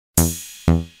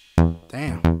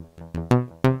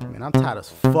man. I'm tired as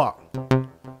fuck.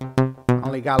 I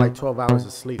only got like 12 hours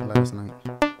of sleep last night.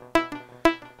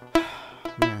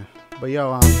 Man. But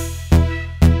yo,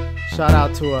 shout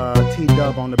out to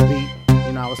T-Dub on the beat.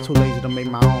 You know, I was too lazy to make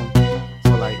my own.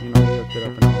 So like, you know, he hooked it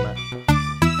up and all that.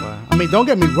 But, I mean, don't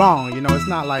get me wrong, you know, it's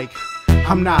not like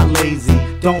I'm not lazy,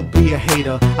 don't be a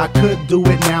hater. I could do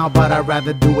it now, but I'd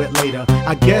rather do it later.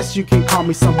 I guess you can call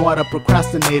me somewhat a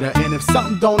procrastinator. And if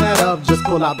something don't add up, just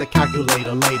pull out the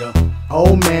calculator later.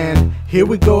 Oh man, here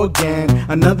we go again.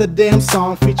 Another damn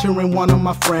song featuring one of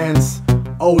my friends.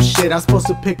 Oh shit, I'm supposed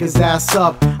to pick his ass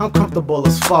up. I'm comfortable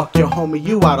as fuck, yo homie,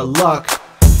 you out of luck.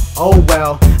 Oh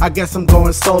well, I guess I'm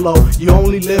going solo. You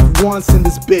only live once in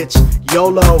this bitch,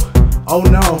 YOLO. Oh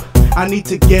no, I need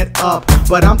to get up,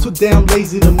 but I'm too damn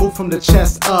lazy to move from the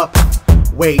chest up.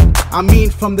 Wait, I mean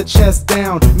from the chest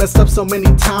down. Messed up so many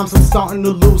times I'm starting to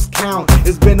lose count.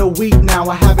 It's been a week now,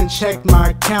 I haven't checked my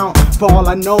account. For all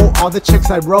I know, all the checks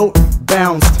I wrote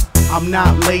bounced. I'm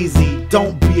not lazy,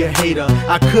 don't be a hater.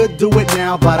 I could do it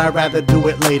now, but I'd rather do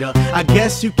it later. I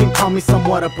guess you can call me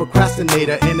somewhat a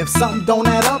procrastinator. And if something don't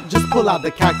add up, just pull out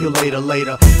the calculator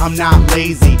later. I'm not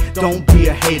lazy, don't be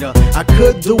a hater. I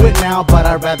could do it now, but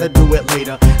I'd rather do it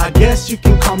later. I guess you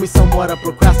can call me somewhat a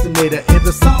procrastinator. If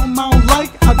there's something I don't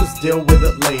like, I'll just deal with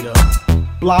it later.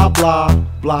 Blah blah,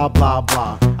 blah blah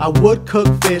blah. I would cook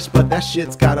fish, but that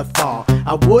shit's gotta thaw.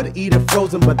 I would eat it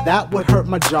frozen, but that would hurt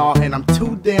my jaw. And I'm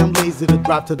too damn lazy to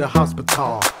drive to the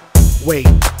hospital. Wait,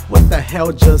 what the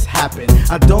hell just happened?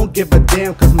 I don't give a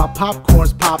damn cause my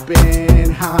popcorn's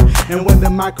popping, huh? And when the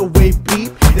microwave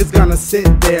beep, it's gonna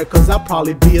sit there cause I'll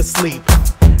probably be asleep.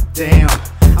 Damn,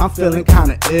 I'm feeling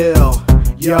kinda ill.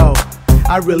 Yo,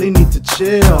 I really need to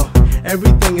chill.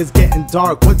 Everything is getting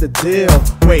dark, what the deal?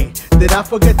 Wait, did I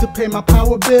forget to pay my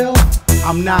power bill?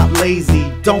 I'm not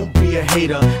lazy, don't be a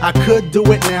hater. I could do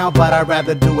it now, but I'd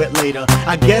rather do it later.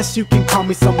 I guess you can call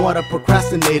me somewhat a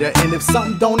procrastinator. And if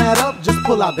something don't add up, just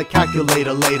pull out the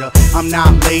calculator later. I'm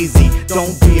not lazy,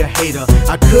 don't be a hater.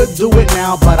 I could do it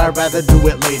now, but I'd rather do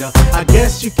it later. I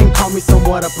guess you can call me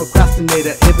somewhat a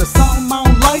procrastinator. If there's something I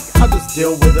don't like, I'll just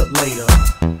deal with it later.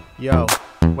 Yo,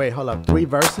 wait, hold up, 3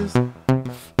 verses?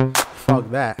 Fuck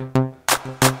that.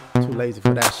 Too lazy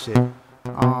for that shit.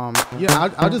 Yeah,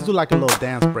 I'll just do like a little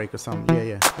dance break or something.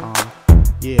 Yeah.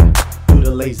 Yeah. Do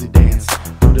the lazy dance.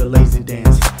 Do the lazy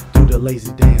dance. Do the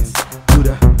lazy dance. Do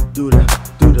the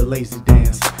lazy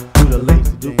dance. Do the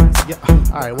lazy dance. Yeah.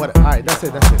 Alright, that's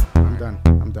it. I'm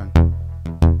done.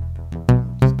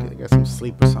 Just get some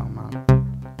sleep or something.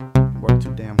 I work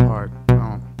too damn hard.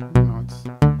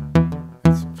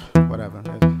 It's whatever.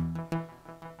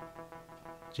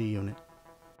 G-Unit.